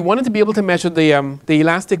 We wanted to be able to measure the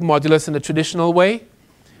elastic modulus in the traditional way,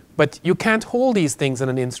 but you can't hold these things in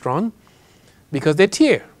an instron because they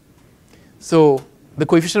tear. So the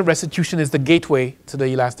coefficient of restitution is the gateway to the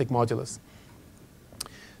elastic modulus.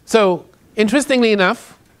 So interestingly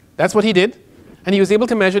enough, that's what he did. And he was able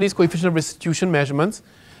to measure these coefficient of restitution measurements.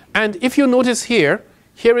 And if you notice here,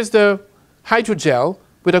 here is the hydrogel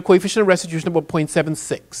with a coefficient of restitution of about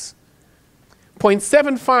 0.76.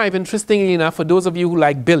 0.75, interestingly enough, for those of you who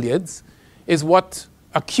like billiards, is what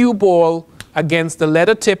a cue ball against the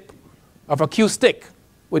leather tip of a cue stick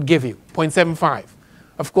would give you, 0.75.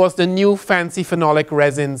 Of course, the new fancy phenolic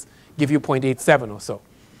resins give you 0.87 or so.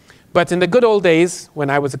 But in the good old days, when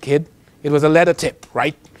I was a kid, it was a leather tip,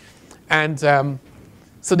 right? And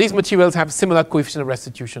so these materials have similar coefficient of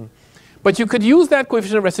restitution. But you could use that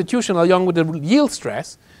coefficient of restitution along with the yield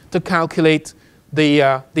stress to calculate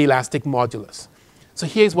the elastic modulus. So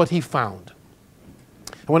here's what he found.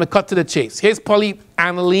 I want to cut to the chase. Here's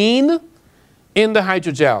polyaniline in the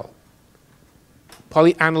hydrogel.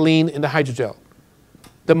 Polyaniline in the hydrogel.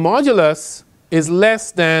 The modulus is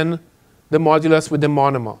less than the modulus with the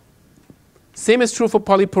monomer. Same is true for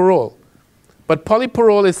polypyrrole. But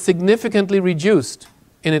polypyrrole is significantly reduced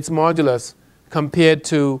in its modulus compared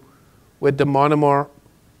to with the monomer,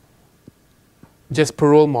 just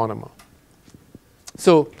pyrrole monomer.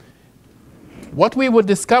 So what we were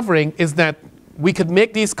discovering is that we could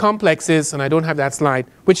make these complexes, and I don't have that slide,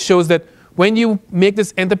 which shows that when you make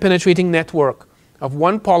this interpenetrating network of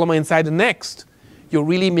one polymer inside the next, you're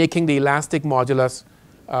really making the elastic modulus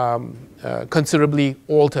considerably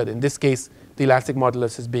altered. In this case, the elastic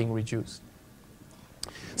modulus is being reduced.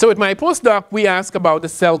 So with my postdoc, we ask about the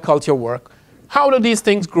cell culture work. How do these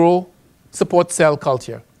things grow, support cell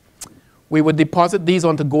culture? We would deposit these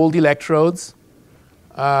onto gold electrodes.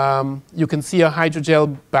 You can see a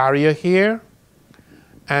hydrogel barrier here.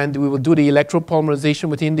 And we will do the electropolymerization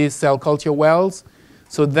within these cell culture wells.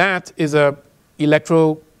 So that is a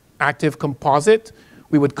electroactive composite.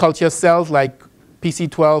 We would culture cells like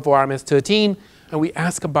PC12 or RMS13, and we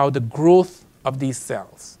ask about the growth of these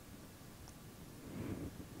cells.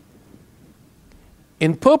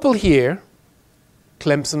 In purple here,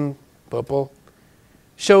 Clemson purple,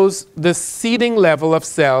 shows the seeding level of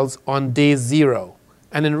cells on day 0.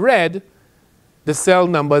 And in red, the cell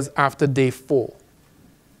numbers after day 4.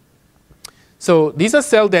 So these are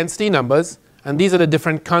cell density numbers, and these are the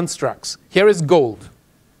different constructs. Here is gold.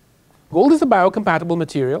 Gold is a biocompatible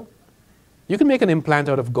material. You can make an implant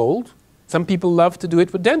out of gold. Some people love to do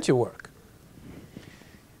it with denture work.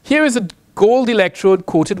 Here is a gold electrode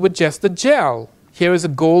coated with just the gel. Here is a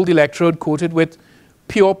gold electrode coated with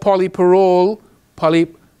pure polypyrrole,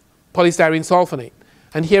 polystyrene sulfonate.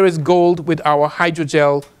 And here is gold with our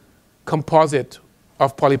hydrogel composite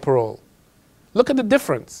of polypyrrole. Look at the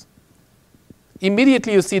difference.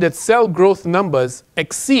 Immediately you see that cell growth numbers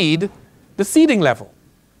exceed the seeding level.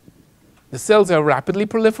 The cells are rapidly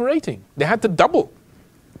proliferating. They had to double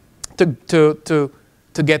to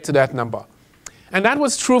get to that number. And that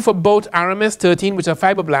was true for both RMS13, which are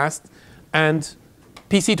fibroblasts, and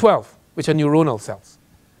PC12, which are neuronal cells.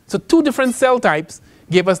 So 2 different cell types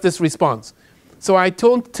gave us this response. So I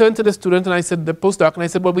turned to the student and I said, the postdoc, and I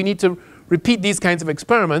said, well, we need to repeat these kinds of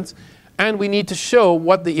experiments, and we need to show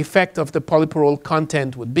what the effect of the polypyrrole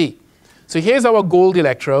content would be. So here's our gold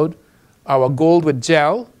electrode, our gold with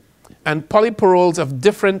gel, and polypyrroles of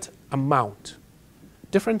different amounts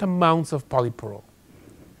of polypyrrole.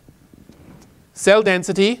 Cell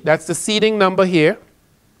density, that's the seeding number here.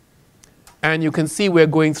 And you can see we're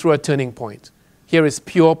going through a turning point. Here is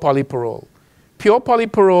pure polypyrrole. Pure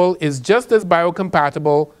polypyrrole is just as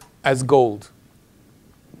biocompatible as gold.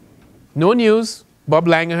 No news. Bob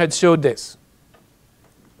Langer had showed this.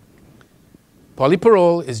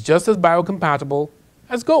 Polypyrrole is just as biocompatible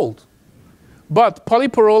as gold. But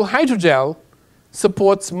polypyrrole hydrogel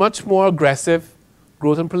supports much more aggressive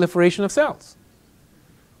growth and proliferation of cells.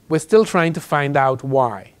 We're still trying to find out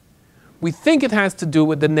why. We think it has to do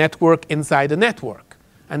with the network inside the network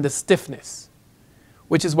and the stiffness,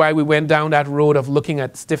 which is why we went down that road of looking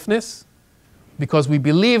at stiffness, because we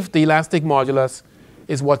believe the elastic modulus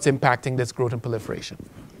is what's impacting this growth and proliferation.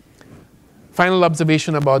 Final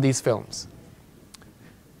observation about these films.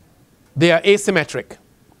 They are asymmetric.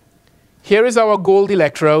 Here is our gold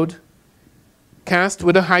electrode cast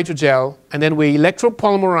with a hydrogel, and then we're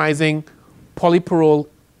electropolymerizing polypyrrole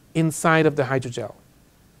inside of the hydrogel.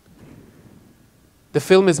 The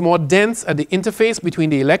film is more dense at the interface between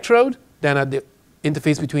the electrode than at the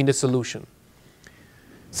interface between the solution.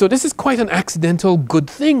 So this is quite an accidental good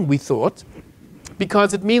thing, we thought,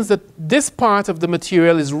 because it means that this part of the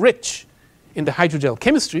material is rich in the hydrogel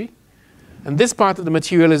chemistry, and this part of the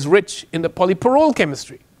material is rich in the polypyrrole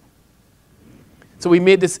chemistry. So we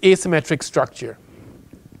made this asymmetric structure.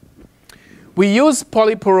 We use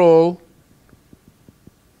polypyrrole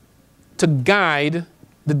to guide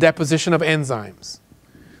the deposition of enzymes.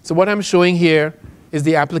 So what I'm showing here is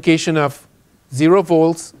the application of 0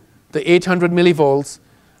 volts to 800 millivolts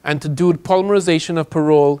and to do polymerization of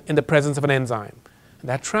pyrrole in the presence of an enzyme. And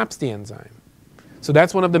that traps the enzyme. So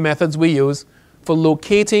that's one of the methods we use for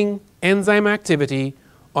locating enzyme activity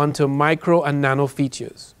onto micro and nano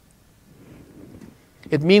features.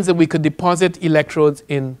 It means that we could deposit electrodes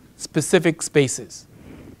in specific spaces.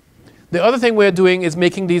 The other thing we're doing is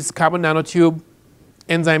making these carbon nanotube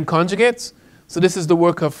enzyme conjugates. So this is the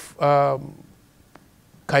work of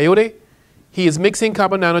Coyote. He is mixing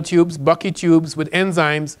carbon nanotubes, Bucky tubes, with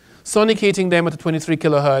enzymes, sonicating them at 23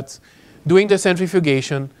 kilohertz, doing the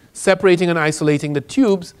centrifugation, separating and isolating the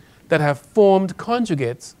tubes that have formed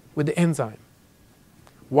conjugates with the enzyme.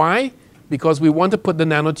 Why? Because we want to put the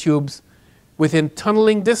nanotubes within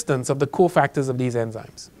tunneling distance of the cofactors of these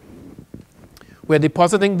enzymes. We're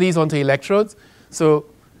depositing these onto electrodes. So,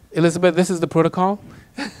 Elizabeth, this is the protocol.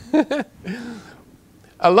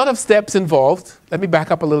 A lot of steps involved. Let me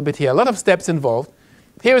back up a little bit here. A lot of steps involved.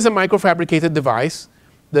 Here is a microfabricated device.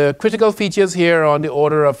 The critical features here are on the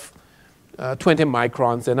order of 20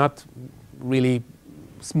 microns. They're not really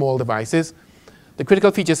small devices. The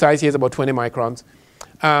critical feature size here is about 20 microns.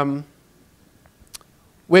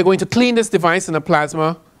 We're going to clean this device in a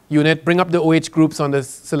plasma unit, bring up the OH groups on the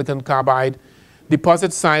silicon carbide,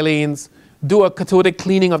 deposit silanes, do a cathodic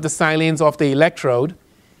cleaning of the silanes off the electrode,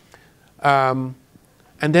 and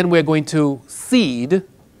then we're going to seed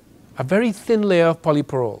a very thin layer of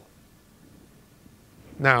polypyrrole.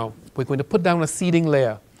 Now, we're going to put down a seeding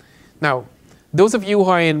layer. Now, those of you who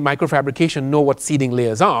are in microfabrication know what seeding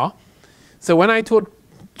layers are. So when I talk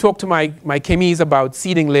to my chemies about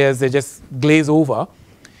seeding layers, they just glaze over.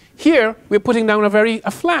 Here, we're putting down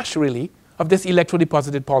a flash, really, of this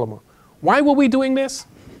electrodeposited polymer. Why were we doing this?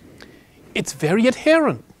 It's very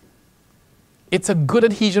adherent. It's a good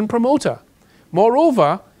adhesion promoter.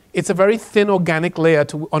 Moreover, it's a very thin organic layer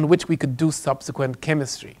on which we could do subsequent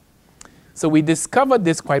chemistry. So we discovered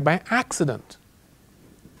this quite by accident.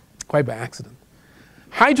 Quite by accident.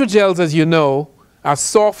 Hydrogels, as you know, are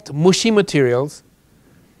soft, mushy materials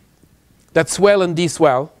that swell and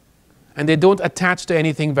deswell, and they don't attach to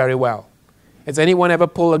anything very well. Has anyone ever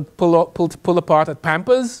pull apart at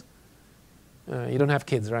Pampers? You don't have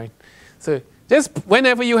kids, right? So just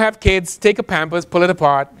whenever you have kids, take a Pampers, pull it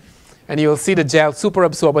apart, and you'll see the gel, super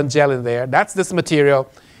absorbent gel in there. That's this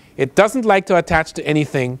material. It doesn't like to attach to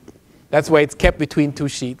anything. That's why it's kept between two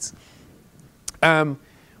sheets.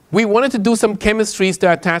 We wanted to do some chemistries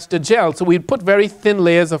to attach the gel, so we put very thin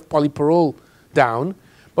layers of polypyrrole down,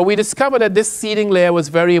 but we discovered that this seeding layer was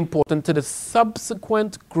very important to the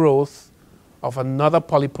subsequent growth of another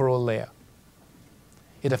polypyrrole layer.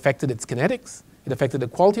 It affected its kinetics, it affected the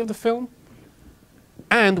quality of the film,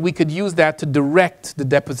 and we could use that to direct the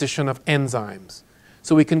deposition of enzymes.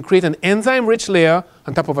 So we can create an enzyme-rich layer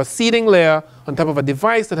on top of a seeding layer, on top of a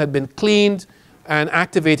device that had been cleaned and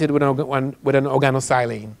activated with an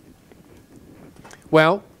organosilane.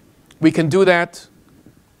 Well, we can do that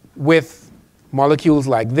with molecules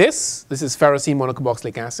like this. This is ferrocene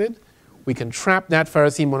monocarboxylic acid. We can trap that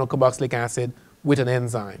ferrocene monocarboxylic acid with an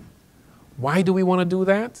enzyme. Why do we want to do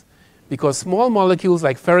that? Because small molecules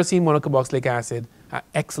like ferrocene monocarboxylic acid are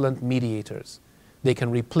excellent mediators. They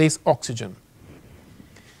can replace oxygen.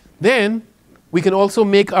 Then We can also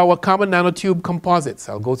make our carbon nanotube composites.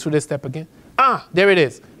 I'll go through this step again. Ah, there it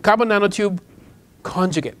is. Carbon nanotube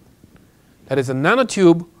conjugate. That is a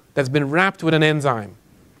nanotube that's been wrapped with an enzyme.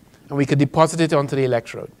 And we could deposit it onto the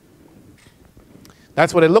electrode.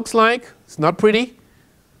 That's what it looks like. It's not pretty.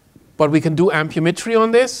 But we can do amperometry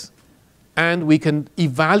on this. And we can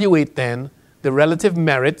evaluate then the relative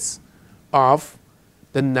merits of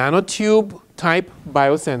the nanotube type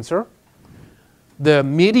biosensor, the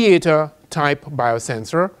mediator type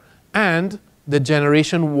biosensor, and the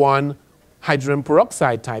generation 1 hydrogen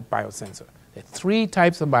peroxide type biosensor. There are 3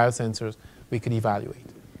 types of biosensors we could evaluate.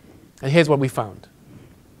 And here's what we found.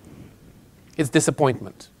 It's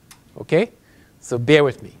disappointment. Okay? So bear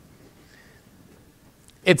with me.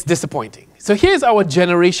 It's disappointing. So here's our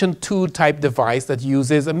generation 2 type device that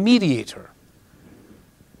uses a mediator.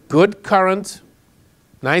 Good current,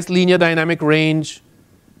 nice linear dynamic range,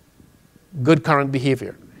 good current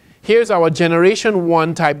behavior. Here's our generation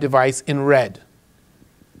 1 type device in red.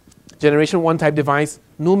 Generation 1 type device,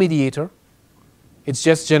 no mediator. It's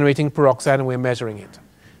just generating peroxide and we're measuring it.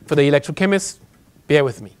 For the electrochemist, bear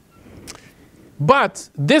with me. But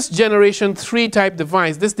this generation 3 type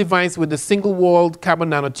device, this device with the single-walled carbon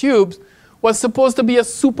nanotubes, was supposed to be a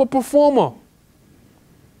super performer.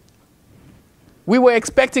 We were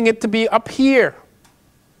expecting it to be up here.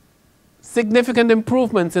 Significant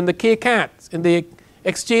improvements in the kcat, in the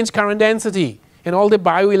exchange current density, in all the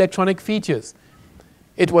bioelectronic features.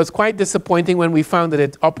 It was quite disappointing when we found that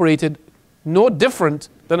it operated no different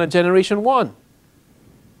than a generation 1.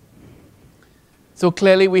 So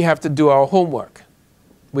clearly we have to do our homework.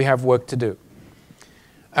 We have work to do.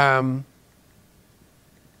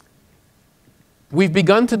 We've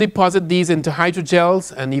begun to deposit these into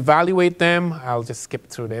hydrogels and evaluate them. I'll just skip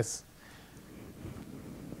through this.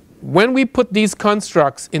 When we put these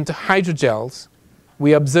constructs into hydrogels,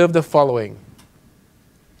 we observe the following.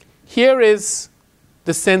 Here is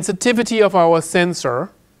the sensitivity of our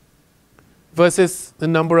sensor versus the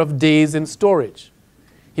number of days in storage.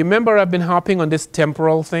 You remember I've been harping on this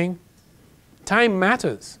temporal thing? Time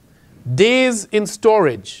matters. Days in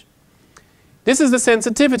storage. This is the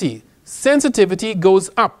sensitivity. Sensitivity goes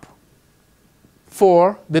up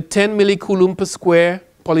for the 10 millicoulomb per square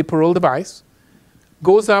polypyrrole device,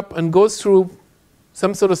 goes up and goes through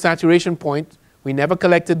some sort of saturation point. We never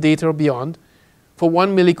collected data beyond, for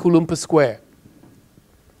 1 millicoulomb per square.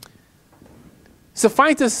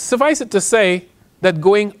 Suffice it to say that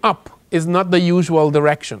going up is not the usual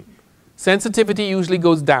direction. Sensitivity usually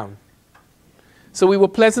goes down. So we were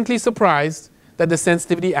pleasantly surprised that the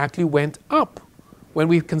sensitivity actually went up when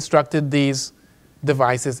we constructed these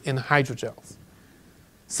devices in hydrogels.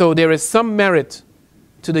 So there is some merit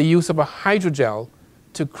to the use of a hydrogel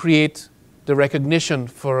to create the recognition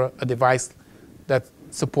for a device that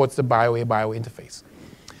supports the bio-A-bio interface.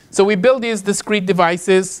 So we build these discrete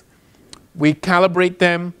devices, we calibrate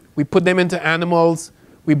them, we put them into animals,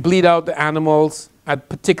 we bleed out the animals at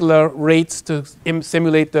particular rates to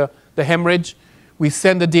simulate the hemorrhage. We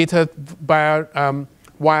send the data via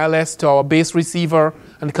wireless to our base receiver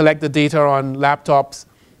and collect the data on laptops.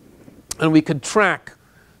 And we could track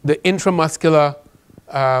the intramuscular,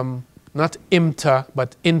 not IMTA,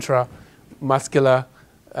 but intramuscular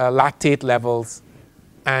lactate levels.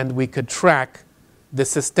 And we could track the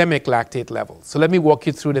systemic lactate levels. So let me walk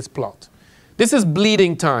you through this plot. This is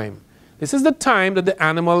bleeding time. This is the time that the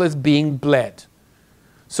animal is being bled.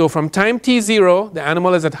 So from time t0, the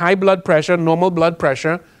animal is at high blood pressure, normal blood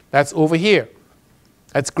pressure. That's over here.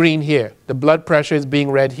 That's green here. The blood pressure is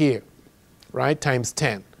being read here, right, times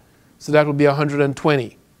 10. So that would be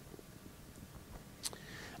 120.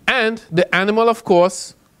 And the animal, of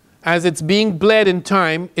course, as it's being bled in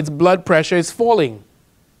time, its blood pressure is falling.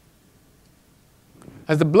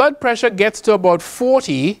 As the blood pressure gets to about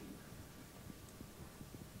 40,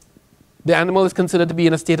 the animal is considered to be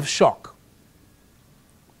in a state of shock.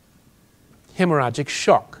 Hemorrhagic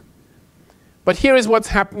shock. But here is what's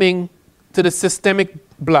happening to the systemic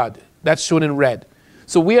blood. That's shown in red.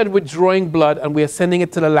 So we are withdrawing blood and we are sending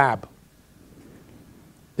it to the lab.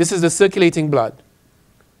 This is the circulating blood.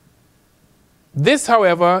 This,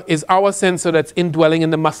 however, is our sensor that's indwelling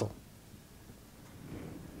in the muscle.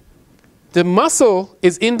 The muscle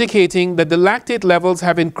is indicating that the lactate levels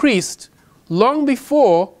have increased long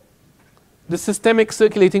before the systemic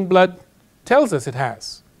circulating blood tells us it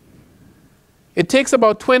has. It takes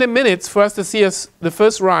about 20 minutes for us to see the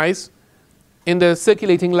first rise in the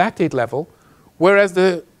circulating lactate level, whereas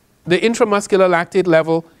the intramuscular lactate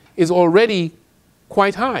level is already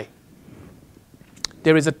quite high.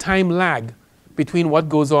 There is a time lag between what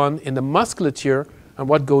goes on in the musculature and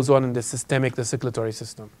what goes on in the systemic, the circulatory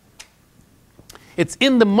system. It's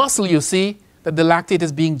in the muscle, you see, that the lactate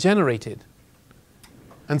is being generated.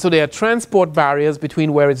 And so there are transport barriers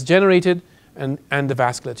between where it's generated and the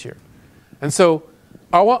vasculature. And so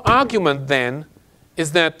our argument then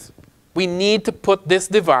is that we need to put this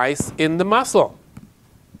device in the muscle,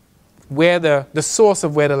 where the source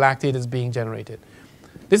of where the lactate is being generated.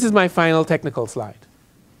 This is my final technical slide.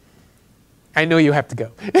 I know you have to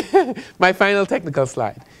go. My final technical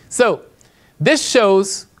slide. So this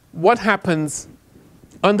shows what happens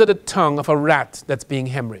under the tongue of a rat that's being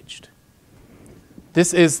hemorrhaged.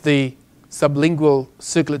 This is the sublingual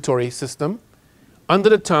circulatory system. Under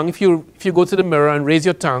the tongue, if you go to the mirror and raise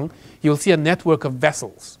your tongue, you'll see a network of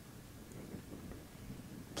vessels.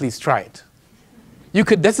 Please try it.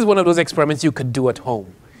 This is one of those experiments you could do at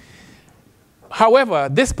home. However,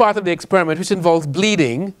 this part of the experiment, which involves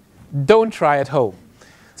bleeding, don't try at home.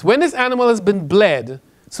 So when this animal has been bled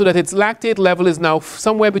so that its lactate level is now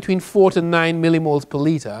somewhere between 4 to 9 millimoles per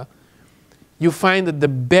liter, you find that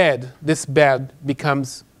this bed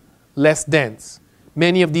becomes less dense.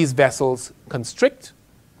 Many of these vessels constrict.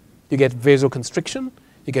 You get vasoconstriction.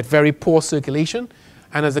 You get very poor circulation.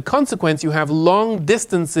 And as a consequence, you have long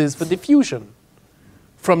distances for diffusion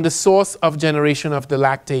from the source of generation of the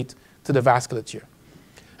lactate to the vasculature.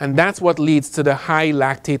 And that's what leads to the high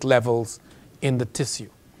lactate levels in the tissue.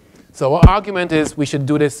 So our argument is we should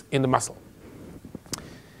do this in the muscle.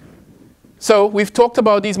 So we've talked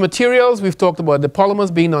about these materials. We've talked about the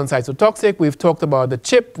polymers being non-cytotoxic. We've talked about the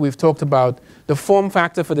chip. We've talked about the form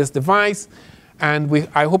factor for this device. And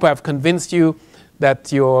I hope I've convinced you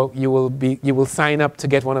that you will sign up to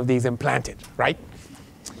get one of these implanted, right?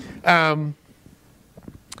 But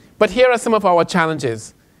here are some of our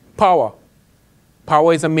challenges. Power.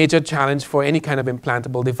 Power is a major challenge for any kind of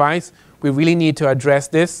implantable device. We really need to address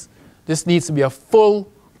this. This needs to be a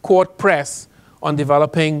full court press on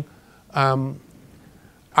developing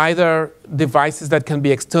either devices that can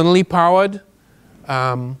be externally powered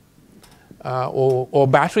or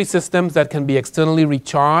battery systems that can be externally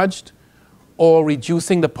recharged, or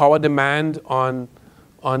reducing the power demand on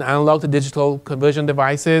analog to digital conversion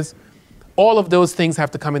devices. All of those things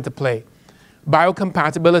have to come into play.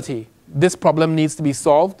 Biocompatibility. This problem needs to be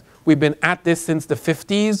solved. We've been at this since the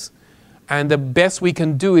 50s, and the best we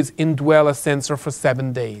can do is indwell a sensor for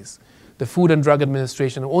 7 days. The Food and Drug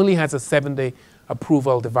Administration only has a 7-day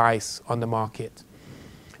approval device on the market.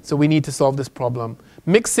 So we need to solve this problem.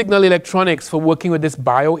 Mixed signal electronics for working with this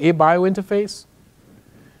bio-a-bio interface.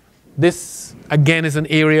 This, again, is an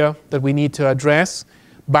area that we need to address.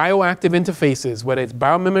 Bioactive interfaces, whether it's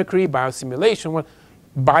biomimicry, biosimulation,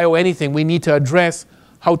 bio-anything, we need to address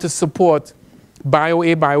how to support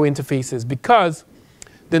bio-a-bio interfaces, because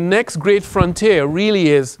the next great frontier really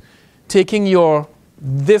is taking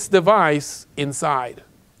this device inside.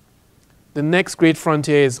 The next great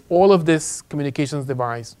frontier is all of this communications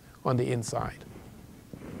device on the inside.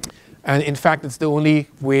 And in fact, it's the only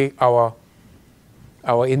way our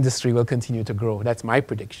industry will continue to grow. That's my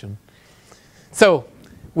prediction. So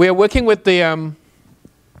we are working with the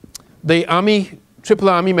Triple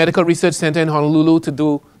Army Medical Research Center in Honolulu to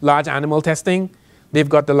do large animal testing. They've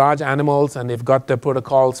got the large animals, and they've got the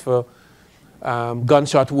protocols for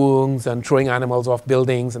gunshot wounds and throwing animals off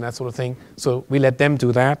buildings and that sort of thing. So we let them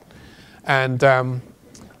do that. And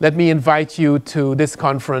let me invite you to this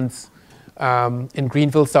conference in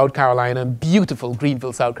Greenville, South Carolina, beautiful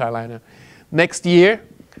Greenville, South Carolina. Next year,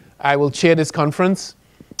 I will chair this conference.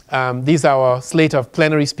 These are our slate of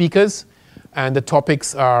plenary speakers, and the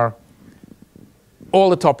topics are all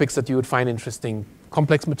the topics that you would find interesting: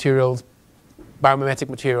 complex materials, biomimetic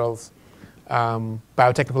materials,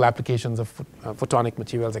 biotechnical applications of photonic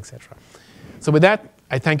materials, etc. So with that,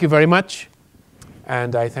 I thank you very much,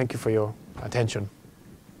 and I thank you for your attention.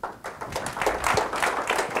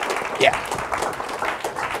 Yeah.